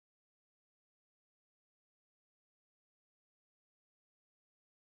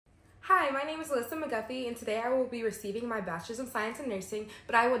Hi, my name is Alyssa McGuffey, and today I will be receiving my Bachelor's in Science in Nursing,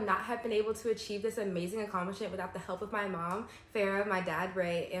 but I would not have been able to achieve this amazing accomplishment without the help of my mom, Farah, my dad,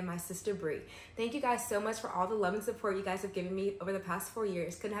 Ray, and my sister, Bree. Thank you guys so much for all the love and support you guys have given me over the past 4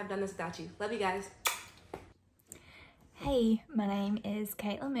 years. Couldn't have done this without you. Love you guys. Hey, my name is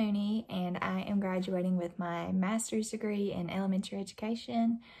Caitlin Mooney, and I am graduating with my master's degree in elementary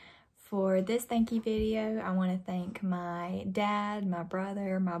education. For this thank you video, I want to thank my dad, my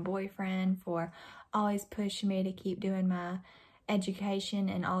brother, my boyfriend for always pushing me to keep doing my education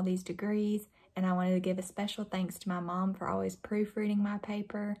and all these degrees. And I wanted to give a special thanks to my mom for always proofreading my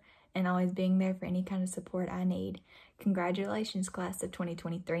paper and always being there for any kind of support I need. Congratulations, class of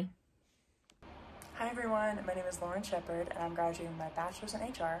 2023. Hi everyone, my name is Lauren Shepard and I'm graduating with my bachelor's in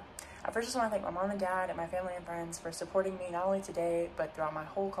HR. I first just want to thank my mom and dad and my family and friends for supporting me not only today but throughout my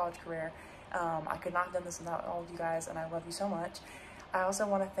whole college career. I could not have done this without all of you guys, and I love you so much. I also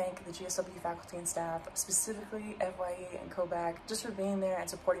want to thank the GSW faculty and staff, specifically FYE and COBAC, just for being there and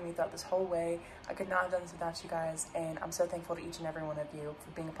supporting me throughout this whole way. I could not have done this without you guys, and I'm so thankful to each and every one of you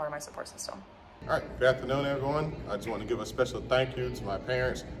for being a part of my support system. All right, good afternoon, everyone. I just want to give a special thank you to my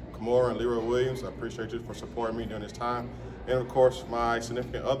parents, Kamora and Leroy Williams. I appreciate you for supporting me during this time. And of course, my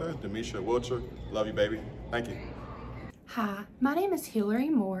significant other, Demisha Wilcher. Love you, baby. Thank you. Hi, my name is Hillary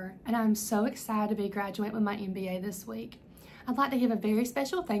Moore, and I'm so excited to be graduating with my MBA this week. I'd like to give a very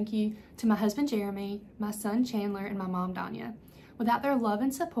special thank you to my husband Jeremy, my son Chandler, and my mom Danya. Without their love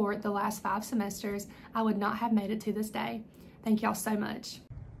and support the last 5 semesters, I would not have made it to this day. Thank y'all so much.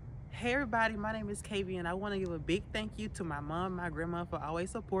 Hey everybody, my name is KB, and I want to give a big thank you to my mom, my grandma for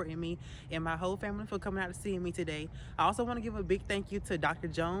always supporting me, and my whole family for coming out to see me today. I also want to give a big thank you to Dr.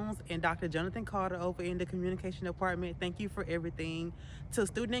 Jones and Dr. Jonathan Carter over in the communication department. Thank you for everything. To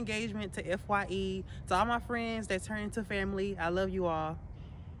student engagement, to FYE, to all my friends that turn into family, I love you all.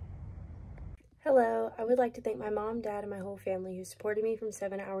 Hello, I would like to thank my mom, dad, and my whole family who supported me from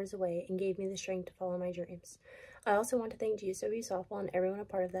 7 hours away and gave me the strength to follow my dreams. I also want to thank GSW Softball and everyone a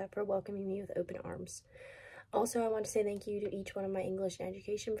part of that for welcoming me with open arms. Also, I want to say thank you to each one of my English and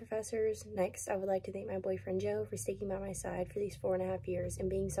education professors. Next, I would like to thank my boyfriend Joe for sticking by my side for these 4.5 years and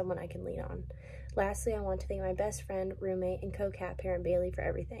being someone I can lean on. Lastly, I want to thank my best friend, roommate, and co-cat parent Bailey for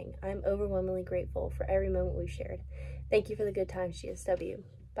everything. I am overwhelmingly grateful for every moment we've shared. Thank you for the good times, GSW.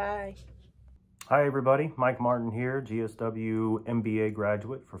 Bye. Hi everybody, Mike Martin here, GSW MBA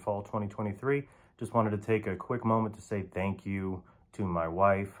graduate for fall 2023. Just wanted to take a quick moment to say thank you to my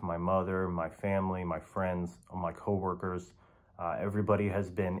wife, my mother, my family, my friends, my coworkers. Everybody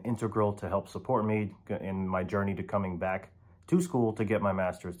has been integral to help support me in my journey to coming back to school to get my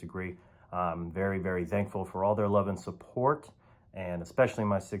master's degree. I'm very, very thankful for all their love and support, and especially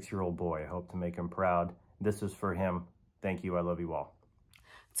my 6-year-old boy. I hope to make him proud. This is for him. Thank you. I love you all.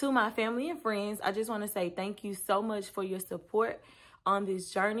 To my family and friends, I just want to say thank you so much for your support on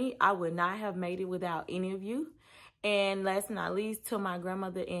this journey. I would not have made it without any of you. And last but not least, to my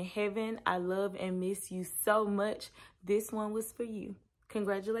grandmother in heaven, I love and miss you so much. This one was for you.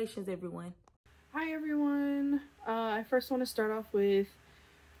 Congratulations, everyone. Hi, everyone. I first want to start off with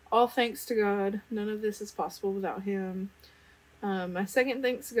all thanks to God. None of this is possible without him. My second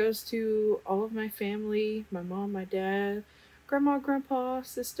thanks goes to all of my family, my mom, my dad, grandma, grandpa,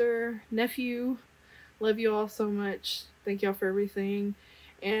 sister, nephew. Love you all so much. Thank y'all for everything.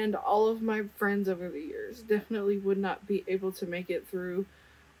 And all of my friends over the years. Definitely would not be able to make it through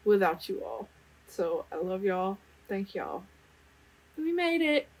without you all. So I love y'all. Thank y'all. We made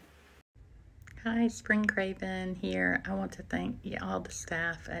it. Hi, Spring Craven here. I want to thank all the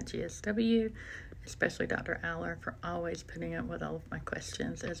staff at GSW, especially Dr. Aller, for always putting up with all of my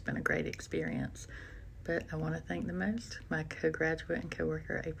questions. It's been a great experience. But I want to thank the most my co-graduate and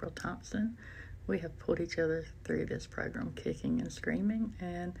co-worker, April Thompson. We have pulled each other through this program kicking and screaming,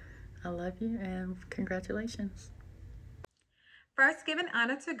 and I love you and congratulations. First, giving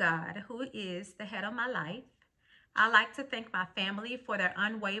honor to God, who is the head of my life. I like to thank my family for their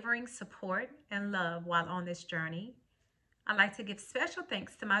unwavering support and love while on this journey. I'd like to give special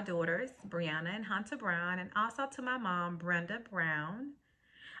thanks to my daughters, Brianna and Hunter Brown, and also to my mom, Brenda Brown.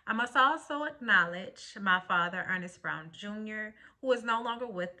 I must also acknowledge my father, Ernest Brown Jr., who is no longer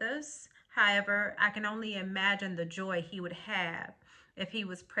with us. However, I can only imagine the joy he would have if he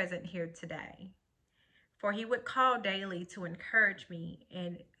was present here today. For he would call daily to encourage me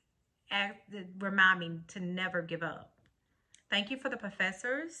and remind me to never give up. Thank you for the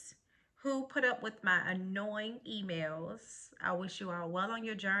professors who put up with my annoying emails. I wish you all well on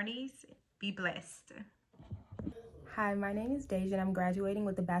your journeys. Be blessed. Hi, my name is Deja and I'm graduating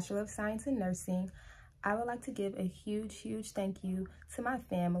with the Bachelor of Science in Nursing. I would like to give a huge thank you to my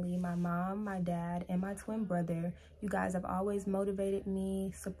family, my mom, my dad, and my twin brother. You guys have always motivated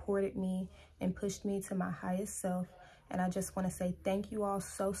me, supported me, and pushed me to my highest self. And I just want to say thank you all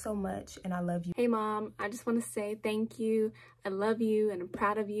so much, and I love you. Hey Mom, I just want to say thank you. I love you and I'm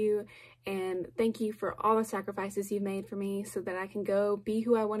proud of you. And thank you for all the sacrifices you've made for me so that I can go be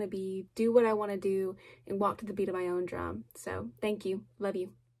who I want to be, do what I want to do, and walk to the beat of my own drum. So thank you. Love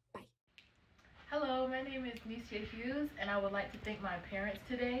you. Bye. Hello, my name is Nisha Hughes, and I would like to thank my parents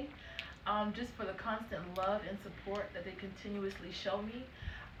today just for the constant love and support that they continuously show me.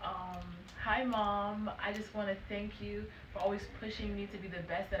 Hi Mom, I just want to thank you for always pushing me to be the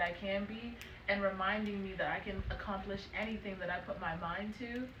best that I can be and reminding me that I can accomplish anything that I put my mind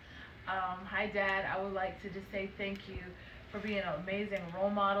to. Hi Dad, I would like to just say thank you for being an amazing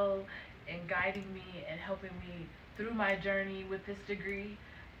role model and guiding me and helping me through my journey with this degree.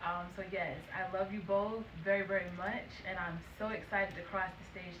 So yes, I love you both very much, and I'm so excited to cross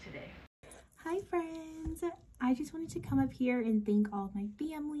the stage today. Hi friends, I just wanted to come up here and thank all of my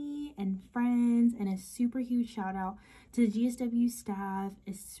family and friends, and a super huge shout out to the GSW staff,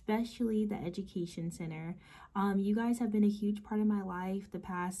 especially the Education Center. You guys have been a huge part of my life the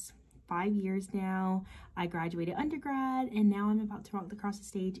past 5 years now. I graduated undergrad, and now I'm about to walk across the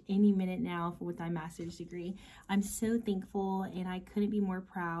stage any minute now with my master's degree. I'm so thankful, and I couldn't be more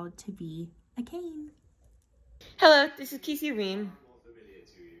proud to be a Cane. Hello, this is Casey Ream.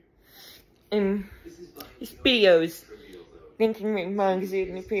 And this video is thanking my mom because I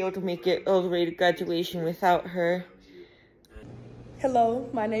didn't be able to make it all the way to graduation without her. Hello,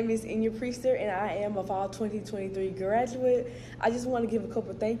 my name is Inya Priester, and I am a fall 2023 graduate. I just want to give a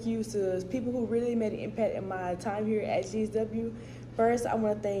couple thank yous to people who really made an impact in my time here at GSW. First, I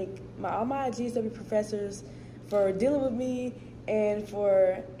want to thank all my GSW professors for dealing with me and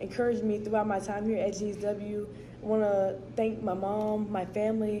for encouraging me throughout my time here at GSW. I want to thank my mom, my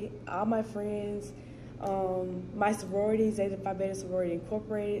family, all my friends, my sororities, Zeta Phi Beta Sorority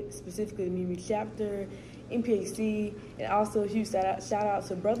Incorporated, specifically the Mimi chapter, MPHC, and also a huge shout out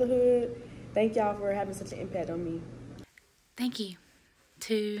to Brotherhood. Thank y'all for having such an impact on me. Thank you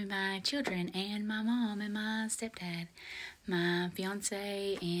to my children and my mom and my stepdad, my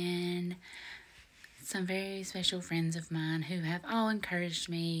fiance, and some very special friends of mine who have all encouraged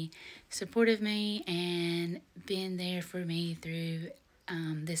me, supported me, and been there for me through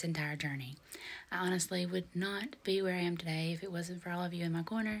this entire journey. I honestly would not be where I am today if it wasn't for all of you in my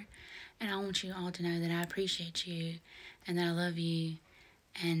corner, and I want you all to know that I appreciate you and that I love you,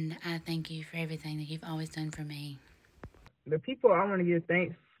 and I thank you for everything that you've always done for me. The people I want to give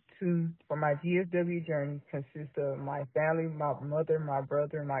thanks to for my GSW journey consists of my family, my mother, my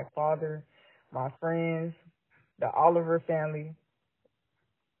brother, my father, my friends, the Oliver family,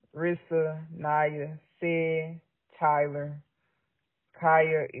 Rissa, Naya, Sid, Tyler,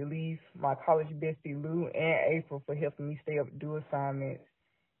 Kaya, Elise, my college bestie Lou, and April for helping me stay up to do assignments,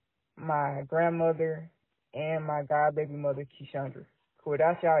 my grandmother, and my godbaby mother, Keishandra.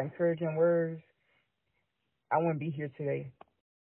 Without y'all encouraging words, I wouldn't be here today.